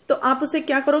ने, तो आप उसे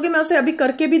क्या करोगे? मैं उसे अभी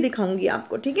करके भी दिखाऊंगी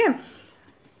आपको। ठीक है,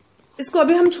 इसको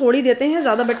अभी हम छोड़ ही देते हैं,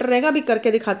 ज्यादा बेटर रहेगा, अभी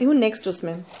करके दिखाती हूं नेक्स्ट।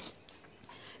 उसमें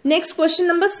नेक्स्ट क्वेश्चन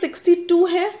नंबर 62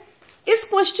 है। इस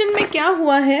क्वेश्चन में क्या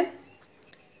हुआ है?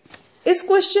 इस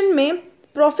क्वेश्चन में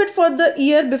profit for the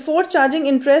year before charging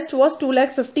interest was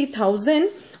 2,50,000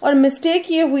 और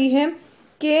मिस्टेक ये हुई है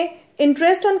कि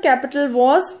interest on capital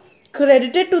was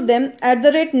credited to them at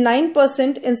the rate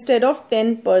 9% instead of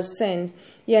 10%,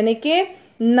 यानी कि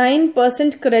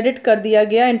 9% क्रेडिट कर दिया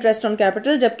गया इंटरेस्ट ऑन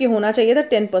कैपिटल, जबकि होना चाहिए था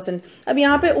 10%। अब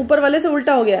यहाँ पे ऊपर वाले से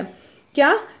उल्टा हो गया,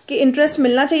 क्या कि इंटरेस्ट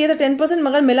मिलना चाहिए था 10%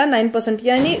 मगर मिला 9%,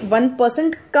 यानी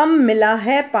 1% कम मिला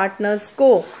है पार्टनर्स को।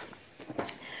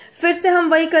 फिर से हम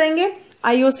वही करेंगे,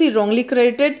 आईओसी रॉन्गली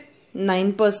क्रेडिटेड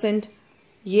 9%,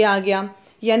 ये आ गया,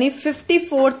 यानी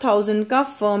 54,000 का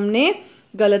फर्म ने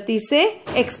गलती से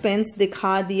एक्सपेंस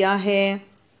दिखा दिया है।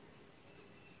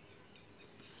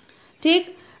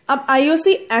 ठीक, अब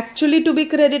IOC actually to be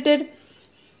credited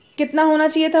कितना होना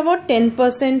चाहिए था वो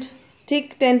 10%।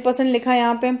 ठीक, 10% लिखा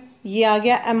यहां पे, ये आ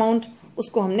गया अमाउंट,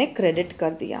 उसको हमने क्रेडिट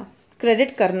कर दिया,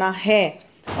 क्रेडिट करना है,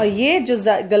 और ये जो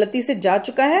गलती से जा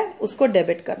चुका है उसको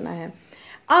डेबिट करना है।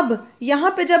 अब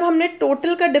यहां पे जब हमने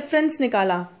टोटल का डिफरेंस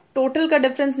निकाला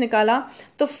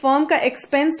तो फर्म का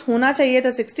एक्सपेंस होना चाहिए था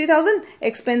 60,000,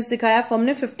 एक्सपेंस दिखाया फर्म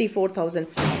ने 54,000।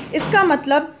 इसका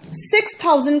मतलब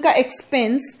 6,000 का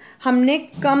एक्सपेंस हमने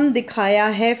कम दिखाया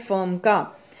है फर्म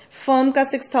का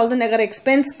 6,000 अगर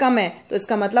एक्सपेंस कम है तो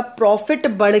इसका मतलब प्रॉफिट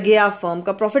बढ़ गया, फर्म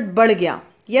का प्रॉफिट बढ़ गया।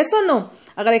 यस और नो?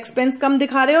 अगर एक्सपेंस कम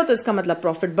दिखा रहे हो तो इसका मतलब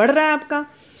प्रॉफिट बढ़ रहा है आपका।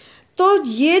 तो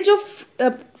ये जो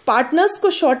पार्टनर्स को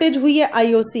शॉर्टेज हुई है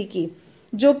आईओसी की,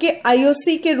 जो कि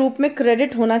आईओसी के रूप में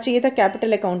क्रेडिट होना चाहिए था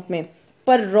कैपिटल अकाउंट में,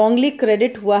 पर रॉन्गली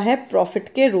क्रेडिट हुआ है प्रॉफिट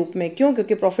के रूप में। क्यों?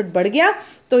 क्योंकि प्रॉफिट बढ़ गया,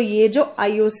 तो ये जो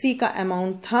आईओसी का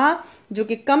अमाउंट था जो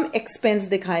कि कम एक्सपेंस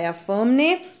दिखाया फर्म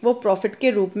ने, वो प्रॉफिट के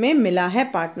रूप में मिला है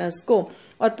पार्टनर्स को।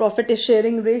 और प्रॉफिट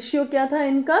शेयरिंग रेशियो क्या था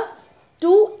इनका?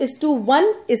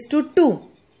 2:1:2।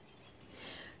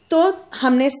 तो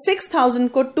हमने 6,000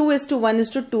 को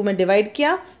 2:1:2 में डिवाइड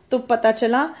किया, तो पता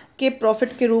चला कि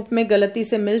प्रॉफिट के रूप में गलती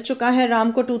से मिल चुका है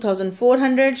राम को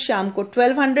 2,400, श्याम को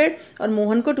 1,200 और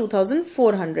मोहन को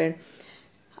 2,400।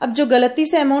 अब जो गलती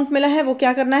से अमाउंट मिला है वो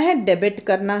क्या करना है? डेबिट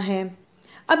करना है।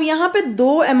 अब यहाँ पे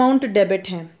 2 अमाउंट डेबिट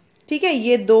हैं, ठीक है,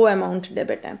 ये 2 अमाउंट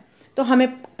डेबिट है, तो हमें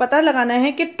पता लगाना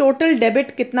है कि टोटल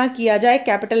डेबिट कितना किया जाए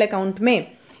कैपिटल अकाउंट में,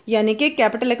 यानी कि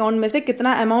कैपिटल अकाउंट में से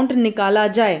कितना अमाउंट निकाला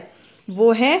जाए।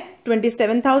 वो है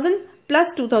 27,000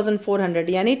 प्लस 2,400,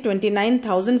 यानी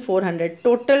 29,400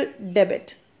 टोटल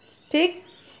डेबिट। ठीक,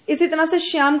 इसी तरह से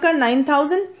श्याम का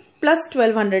 9,000 प्लस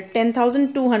 1,200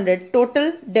 10,200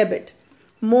 टोटल डेबिट।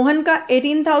 मोहन का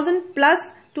 18,000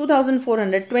 प्लस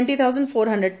 2,400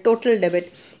 20,400 टोटल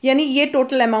डेबिट। यानी ये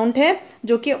टोटल अमाउंट है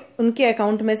जो कि उनके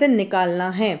अकाउंट में से निकालना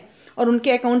है, और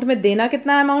उनके अकाउंट में देना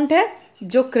कितना अमाउंट है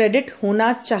जो क्रेडिट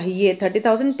होना चाहिए?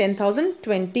 30,000 10,000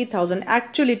 20,000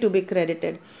 एक्चुअली टू बी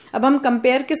क्रेडिटेड। अब हम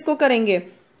कंपेयर किसको करेंगे?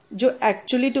 जो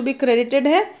एक्चुअली टू बी क्रेडिटेड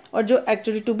है और जो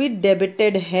एक्चुअली टू बी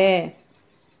डेबिटेड है।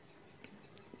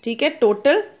 ठीक है,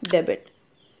 टोटल डेबिट।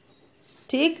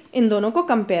 ठीक, इन दोनों को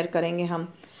कंपेयर करेंगे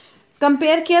हम।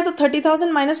 कंपेयर किया तो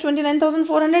 30,000 माइनस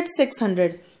 29,400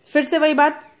 600। फिर से वही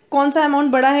बात, कौन सा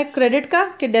अमाउंट बड़ा है, क्रेडिट का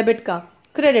कि डेबिट का?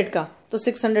 क्रेडिट का, तो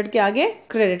 600 के आगे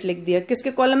क्रेडिट लिख दिया।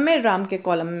 किसके कॉलम में? राम के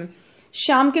कॉलम में।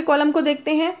 श्याम के कॉलम को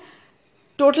देखते हैं,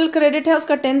 टोटल क्रेडिट है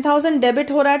उसका 10,000,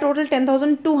 डेबिट हो रहा है टोटल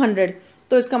 10,200,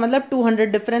 तो इसका मतलब 200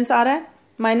 डिफरेंस आ रहा है।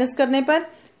 माइनस करने पर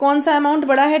कौन सा अमाउंट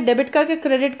बड़ा है, डेबिट का कि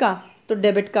क्रेडिट का? तो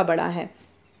डेबिट का बड़ा है,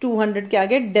 200 के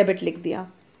आगे डेबिट लिख दिया।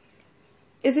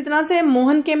 इसी तरह से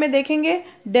मोहन के में देखेंगे,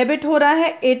 डेबिट हो रहा है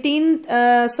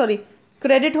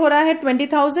क्रेडिट हो रहा है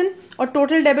 20,000 और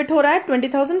टोटल डेबिट हो रहा है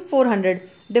 20,400।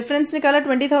 डिफरेंस निकाला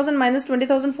 20,000 माइनस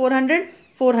 20,400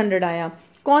 400 आया।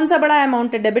 कौन सा बड़ा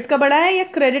अमाउंट है, डेबिट का बड़ा है या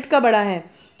क्रेडिट का बड़ा है?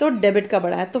 तो डेबिट का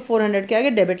बड़ा है, तो 400 के आगे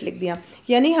डेबिट लिख दिया।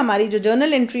 यानी हमारी जो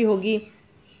जर्नल एंट्री होगी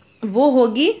वो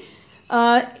होगी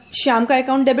श्याम का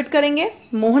अकाउंट डेबिट करेंगे,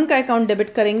 मोहन का अकाउंट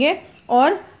डेबिट करेंगे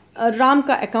और राम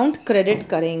का अकाउंट क्रेडिट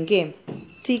करेंगे।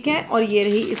 ठीक है, और ये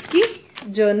रही इसकी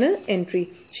journal entry.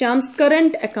 Shyam's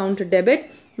current account debit,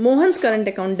 Mohan's current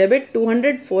account debit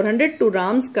 200 400 to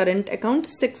Ram's current account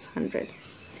 600।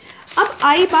 अब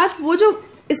आई बात वो जो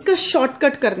इसका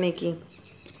शॉर्टकट करने की।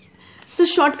 तो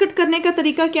शॉर्टकट करने का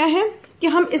तरीका क्या है कि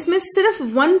हम इसमें सिर्फ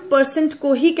 1%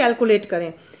 को ही कैलकुलेट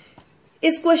करें।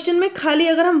 इस क्वेश्चन में खाली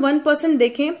अगर हम 1%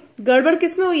 देखें, गड़बड़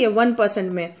किसमें हुई है?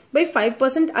 1% में। भाई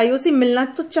 5% आईओसी मिलना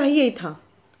तो चाहिए ही था,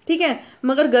 ठीक है,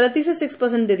 मगर गलती से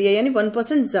 6% दे दिया, यानी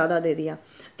 1% ज्यादा दे दिया।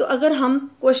 तो अगर हम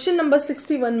क्वेश्चन नंबर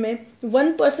 61 में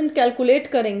 1% कैलकुलेट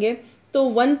करेंगे तो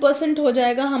 1% हो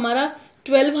जाएगा हमारा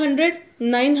 1200,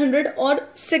 900 और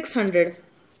 600।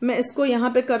 मैं इसको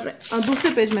यहाँ पे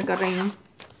दूसरे पेज में कर रही हूँ।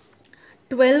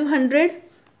 1200,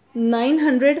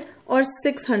 900 और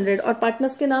 600। और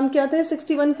पार्टनर्स के नाम क्या थे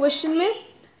 61 क्वेश्चन में?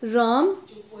 राम,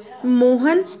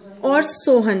 मोहन और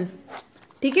सोहन।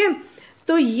 ठीक है,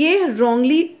 तो ये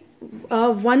रॉन्गली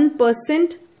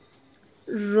 1%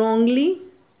 रॉन्गली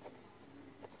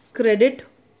क्रेडिट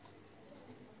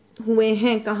हुए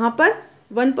हैं। कहां पर?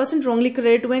 1% रॉन्गली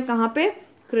क्रेडिट हुए हैं, कहां पे?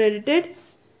 क्रेडिटेड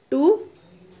टू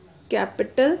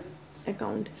कैपिटल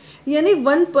अकाउंट, यानी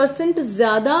 1%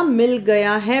 ज्यादा मिल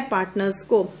गया है पार्टनर्स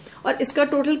को। और इसका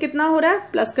टोटल कितना हो रहा है?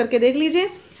 प्लस करके देख लीजिए,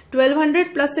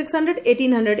 1200 प्लस 600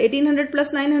 1800, 1800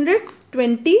 प्लस 900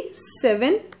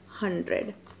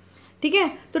 2700। ठीक है,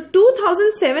 तो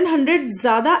 2700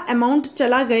 ज्यादा अमाउंट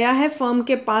चला गया है फर्म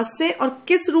के पास से, और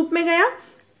किस रूप में गया?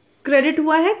 क्रेडिट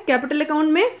हुआ है कैपिटल अकाउंट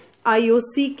में,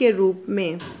 आईओसी के रूप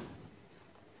में।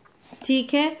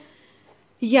 ठीक है,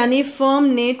 यानी फर्म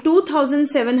ने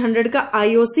 2700 का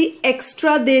आईओसी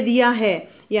एक्स्ट्रा दे दिया है,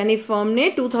 यानी फर्म ने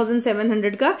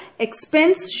 2700 का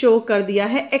एक्सपेंस शो कर दिया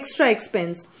है, एक्स्ट्रा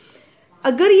एक्सपेंस।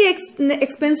 अगर ये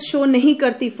एक्सपेंस शो नहीं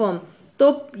करती फर्म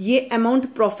तो ये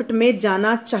अमाउंट प्रॉफिट में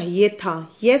जाना चाहिए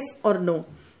था, यस और नो।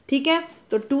 ठीक है,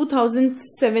 तो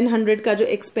 2700 का जो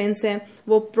एक्सपेंस है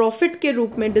वो प्रॉफिट के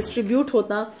रूप में डिस्ट्रीब्यूट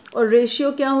होता, और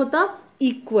रेशियो क्या होता?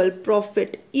 इक्वल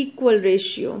प्रॉफिट इक्वल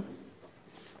रेशियो,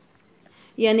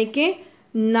 यानी कि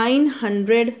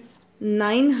 900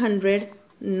 900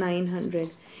 900।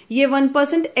 ये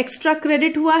 1% एक्स्ट्रा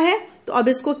क्रेडिट हुआ है, तो अब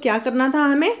इसको क्या करना था?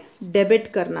 हमें डेबिट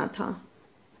करना था,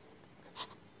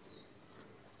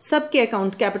 सबके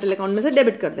अकाउंट कैपिटल अकाउंट में से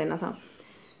डेबिट कर देना था।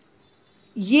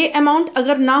 ये अमाउंट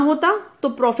अगर ना होता तो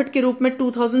प्रॉफिट के रूप में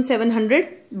 2700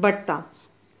 बढ़ता।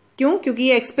 क्यों? क्योंकि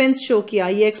ये एक्सपेंस शो किया,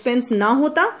 ये एक्सपेंस ना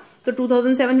होता तो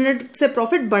 2700 से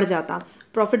प्रॉफिट बढ़ जाता,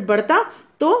 प्रॉफिट बढ़ता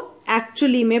तो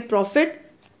एक्चुअली में प्रॉफिट,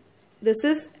 दिस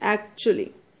इज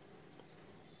एक्चुअली,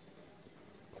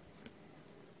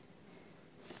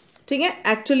 ठीक है,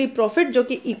 एक्चुअली प्रॉफिट जो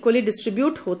कि इक्वली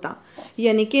डिस्ट्रीब्यूट होता,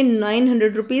 यानी कि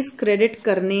 900 रुपीज क्रेडिट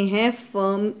करने हैं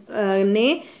फर्म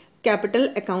ने कैपिटल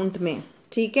अकाउंट में।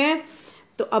 ठीक है,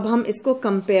 तो अब हम इसको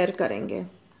कंपेयर करेंगे।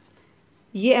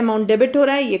 ये अमाउंट डेबिट हो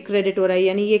रहा है, ये क्रेडिट हो रहा है,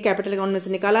 यानी ये कैपिटल अकाउंट में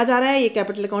से निकाला जा रहा है, ये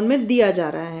कैपिटल अकाउंट में दिया जा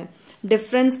रहा है।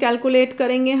 डिफरेंस कैलकुलेट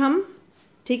करेंगे हम।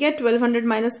 ठीक है, 1200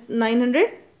 माइनस 900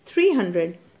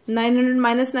 300, 900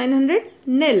 माइनस 900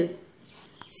 निल,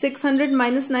 600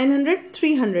 माइनस 900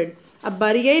 300। अब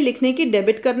बारी आई लिखने की,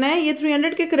 डेबिट करना है ये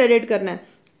 300 के क्रेडिट करना है।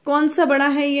 कौन सा बड़ा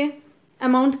है? ये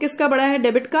अमाउंट किसका बड़ा है,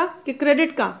 डेबिट का कि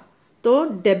क्रेडिट का? तो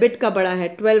डेबिट का बड़ा है,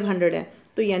 1200 है,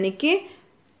 तो यानी कि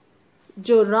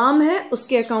जो राम है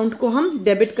उसके अकाउंट को हम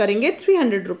डेबिट करेंगे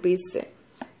 300 रुपीज से।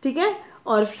 ठीक है,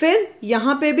 और फिर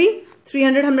यहां पे भी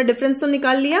 300 हमने डिफरेंस तो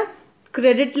निकाल लिया,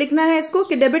 क्रेडिट लिखना है इसको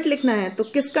कि डेबिट लिखना है, तो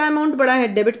किसका अमाउंट बड़ा है?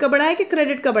 डेबिट का बड़ा है कि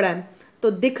क्रेडिट का बड़ा है?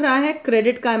 तो दिख रहा है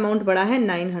क्रेडिट का अमाउंट बड़ा है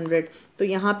 900, तो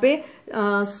यहाँ पे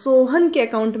सोहन के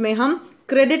अकाउंट में हम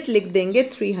क्रेडिट लिख देंगे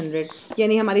 300,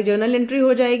 यानी हमारी जर्नल एंट्री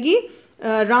हो जाएगी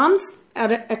राम्स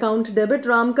अकाउंट डेबिट,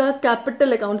 राम का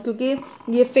कैपिटल अकाउंट, क्योंकि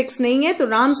ये फिक्स नहीं है, तो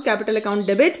Ram's capital account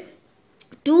debit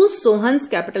to Sohan's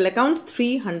capital account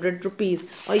 300 rupees,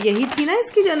 और यही थी ना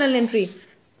इसकी जर्नल एंट्री।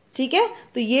 ठीक है,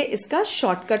 तो ये इसका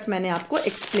शॉर्टकट मैंने आपको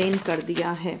एक्सप्लेन कर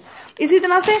दिया है। इसी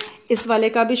तरह से इस वाले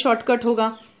का भी शॉर्टकट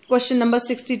होगा, क्वेश्चन नंबर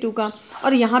 62 का।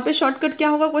 और यहां पे शॉर्टकट क्या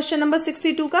होगा क्वेश्चन नंबर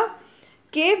 62 का?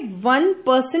 कि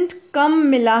 1% कम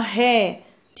मिला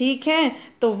है। ठीक है,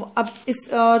 तो अब इस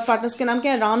पार्टनर्स के नाम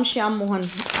क्या है? राम श्याम मोहन,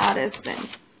 RSN।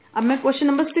 अब मैं क्वेश्चन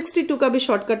नंबर 62 का भी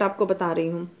शॉर्टकट आपको बता रही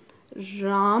हूं,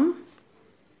 राम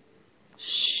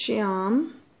श्याम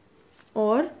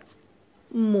और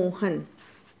मोहन,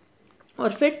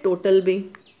 और फिर टोटल भी।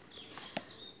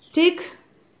 ठीक,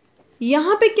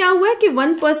 यहां पे क्या हुआ है कि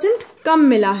 1% कम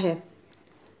मिला है,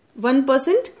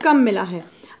 1% कम मिला है।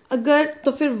 अगर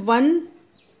तो फिर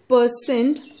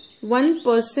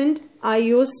 1%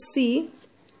 IOC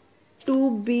to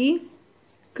be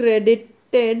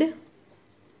credited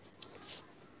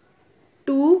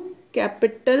to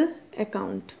capital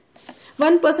account,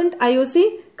 1% IOC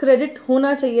credit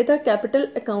होना चाहिए था कैपिटल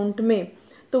अकाउंट में,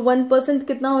 तो 1%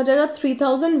 कितना हो जाएगा?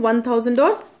 3000, 1000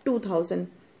 और 2000,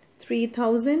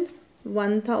 3000,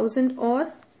 1000 और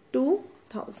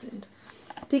 2000।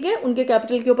 ठीक है, उनके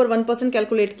कैपिटल के ऊपर 1%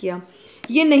 कैलकुलेट किया,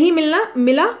 ये नहीं मिला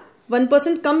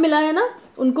 1% कम मिला है ना,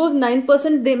 उनको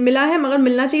 9% मिला है मगर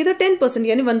मिलना चाहिए था 10%,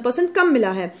 यानी 1% कम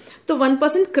मिला है, तो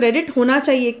 1% क्रेडिट होना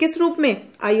चाहिए किस रूप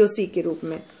में? IOC के रूप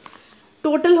में।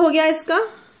 टोटल हो गया इसका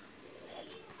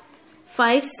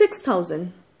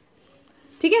 5-6,000।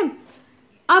 ठीक है,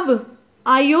 अब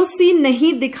IOC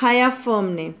नहीं दिखाया फर्म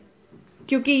ने,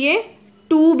 क्योंकि ये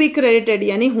टू बी क्रेडिटेड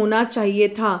यानी होना चाहिए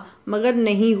था मगर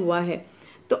नहीं हुआ है,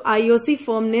 तो IOC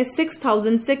फर्म ने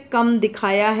 6,000 से कम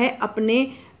दिखाया है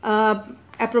अपने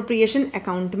एप्रोप्रिएशन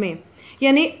अकाउंट में,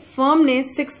 यानी फर्म ने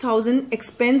 6,000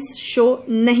 एक्सपेंस शो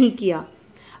नहीं किया।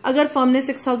 अगर फर्म ने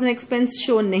 6000 एक्सपेंस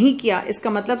शो नहीं किया, इसका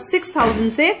मतलब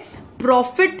 6000 से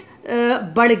प्रॉफिट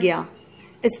बढ़ गया,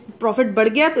 इस प्रॉफिट बढ़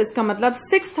गया तो इसका मतलब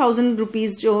 6000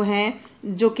 रुपीज जो हैं,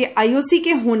 जो कि आईओसी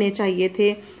के होने चाहिए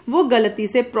थे, वो गलती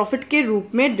से प्रॉफिट के रूप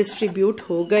में डिस्ट्रीब्यूट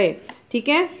हो गए। ठीक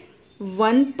है,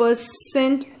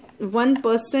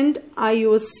 1%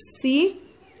 IOC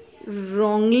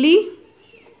wrongly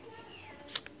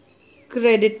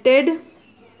credited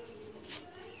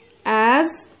as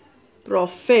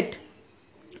profit,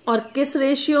 और किस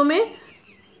रेशियो में?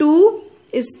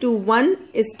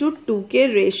 2:1:2 के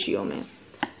रेशियो में।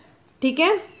 ठीक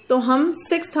है, तो हम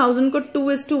 6000 को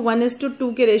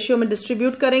 2:1:2 के रेशियो में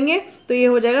डिस्ट्रीब्यूट करेंगे, तो ये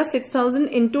हो जाएगा 6000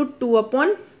 इंटू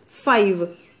 2/5,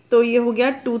 तो ये हो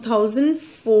गया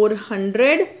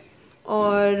 2400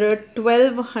 और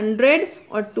 1200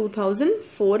 और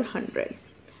 2400।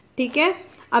 ठीक है,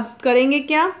 अब करेंगे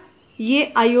क्या?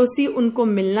 ये आईओसी उनको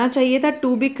मिलना चाहिए था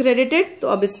टू बी क्रेडिटेड, तो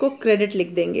अब इसको क्रेडिट लिख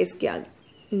देंगे इसके आगे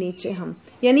नीचे हम,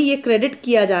 यानी ये क्रेडिट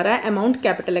किया जा रहा है अमाउंट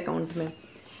कैपिटल अकाउंट में,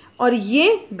 और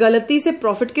ये गलती से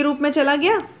प्रॉफिट के रूप में चला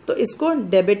गया तो इसको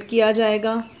डेबिट किया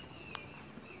जाएगा।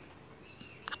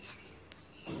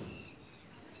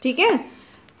 ठीक है,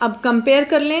 अब कंपेयर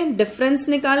कर लें, डिफरेंस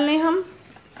निकाल लें हम।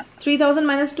 3000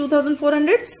 माइनस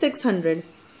 2400 600,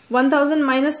 1000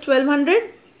 माइनस 1200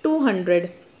 200,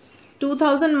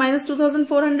 2000 माइनस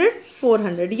 2400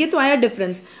 400, ये तो आया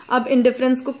डिफरेंस। अब इन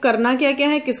डिफरेंस को करना क्या क्या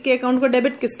है, किसके अकाउंट को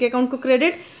डेबिट, किसके अकाउंट को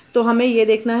क्रेडिट, तो हमें ये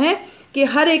देखना है कि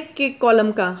हर एक के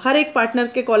कॉलम का, हर एक पार्टनर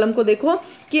के कॉलम को देखो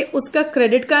कि उसका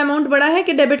क्रेडिट का अमाउंट बड़ा है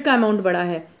कि डेबिट का अमाउंट बड़ा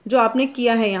है, जो आपने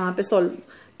किया है यहाँ पे सॉल्व।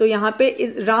 तो यहाँ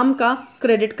पे राम का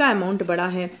क्रेडिट का अमाउंट बड़ा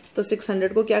है, तो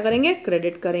 600 को क्या करेंगे?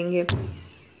 क्रेडिट करेंगे।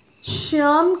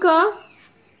 श्याम का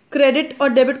क्रेडिट और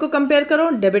डेबिट को कंपेयर करो,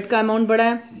 डेबिट का अमाउंट बड़ा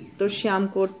है तो श्याम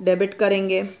को डेबिट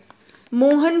करेंगे।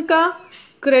 मोहन का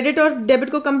क्रेडिट और डेबिट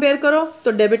को कंपेयर करो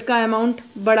तो डेबिट का अमाउंट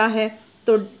बड़ा है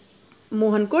तो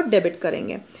मोहन को डेबिट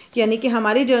करेंगे, यानी कि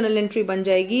हमारी जर्नल एंट्री बन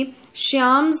जाएगी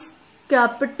Shyam's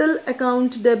capital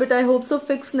account debit. I hope so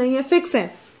fix नहीं है, फिक्स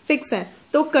है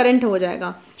तो करंट हो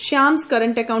जाएगा। Shyam's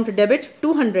current account debit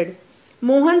 200,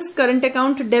 Mohan's current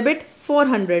account debit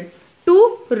 400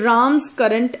 to Ram's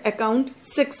current account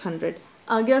 600।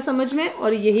 आ गया समझ में?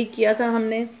 और यही किया था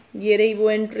हमने, ये रही वो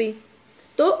एंट्री।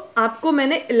 तो आपको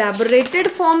मैंने इलैबोरेटेड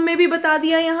फॉर्म में भी बता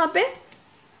दिया यहाँ पे,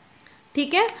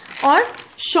 ठीक है, और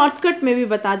शॉर्टकट में भी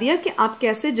बता दिया कि आप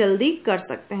कैसे जल्दी कर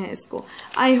सकते हैं इसको।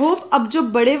 आई होप अब जो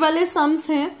बड़े वाले सम्स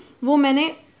हैं वो मैंने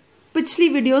पिछली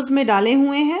वीडियोस में डाले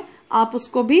हुए हैं, आप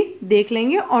उसको भी देख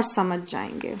लेंगे और समझ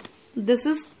जाएंगे। This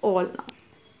is all now.